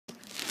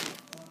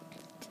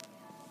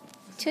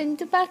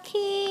চন্তু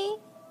পাখি,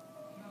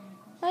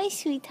 ওই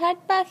সুইটহার্ট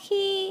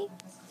পাখি,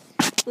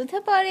 উঠে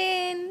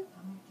পড়েন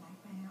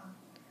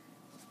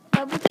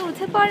বাবু, তো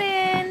উঠে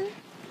পড়েন।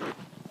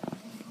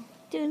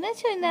 চুনা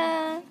চুনা,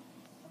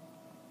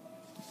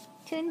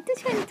 চন্তু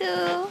চন্তু,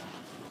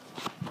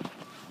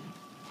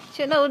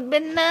 সোনা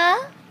উঠবেন না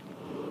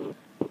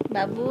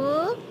বাবু?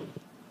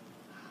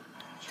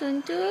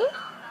 চন্তু,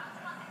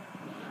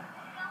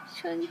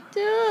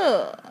 চন্তু,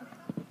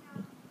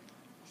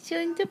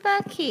 চন্তু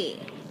পাখি,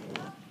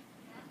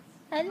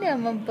 আরে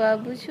আমার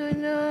বাবু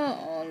শোনো।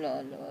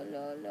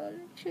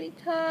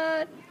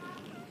 সুইটহার্ট,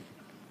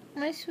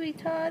 আমার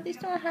সুইটহার্ট,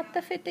 তোমার হাতটা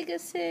ফেটে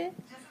গেছে,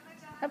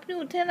 আপনি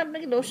উঠেন,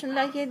 আপনাকে লোশন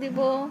লাগিয়ে দিব।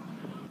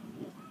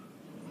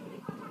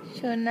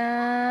 সোনা,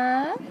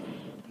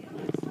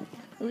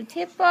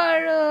 উঠে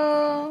পড়ো।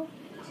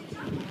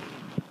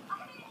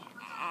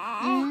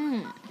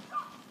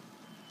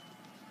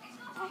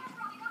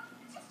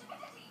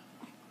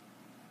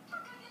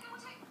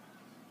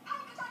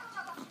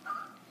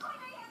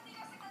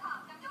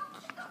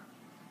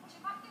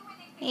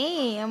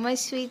 Hey, my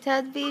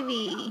sweetheart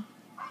baby.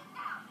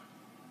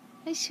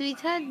 My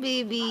sweetheart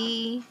baby.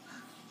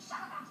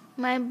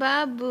 My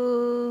babu.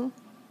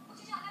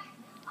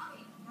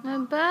 My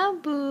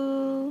babu.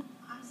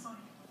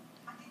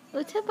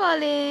 উঠে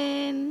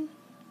বলেন।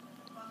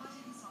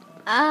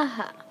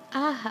 আহা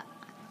আহা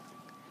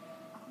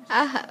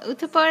আহা,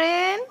 উঠে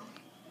পড়েন,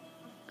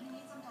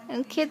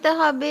 খেতে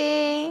হবে।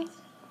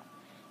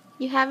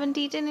 You haven't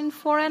eaten in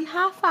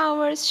 4.5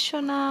 hours,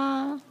 Shona.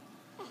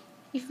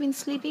 You've been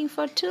sleeping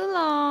for too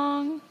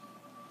long.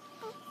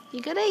 You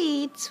gotta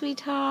eat,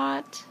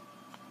 sweetheart.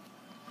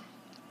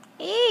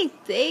 Eat,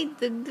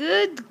 the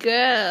good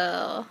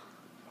girl.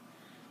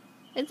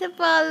 It's a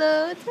palo,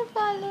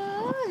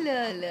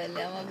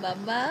 la, my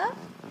baba.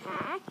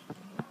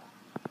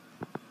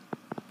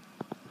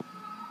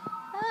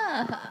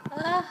 Aha.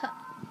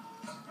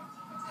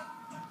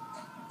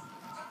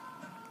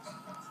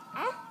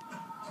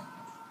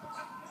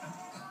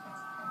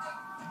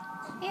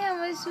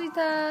 আমার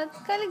সুইটহার্ট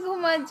খালি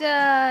ঘুমা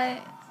যায়,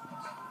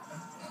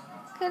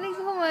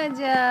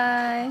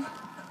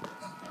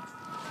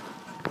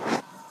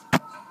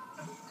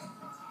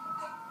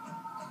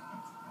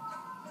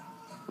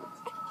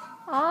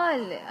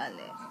 আলে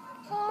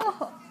ওহ,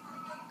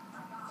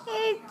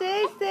 এই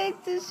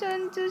তো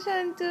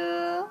সন্তু,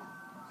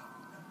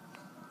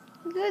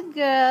 good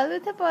girl,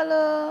 উঠে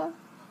পড়ো।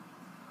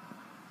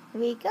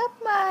 Wake up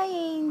my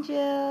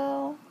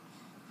angel,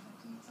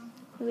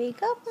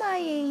 wake up my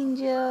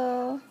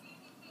angel,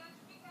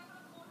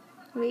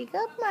 wake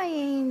up my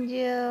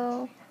angel.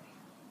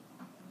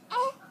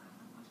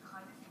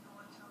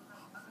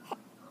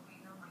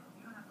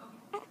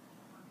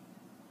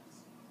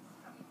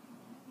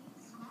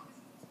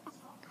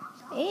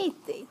 এই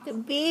তো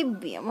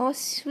বেবি, আমার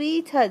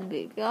সুইটহার্ট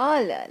বেবি,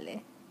 আলে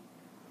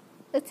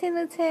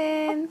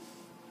উঠেন।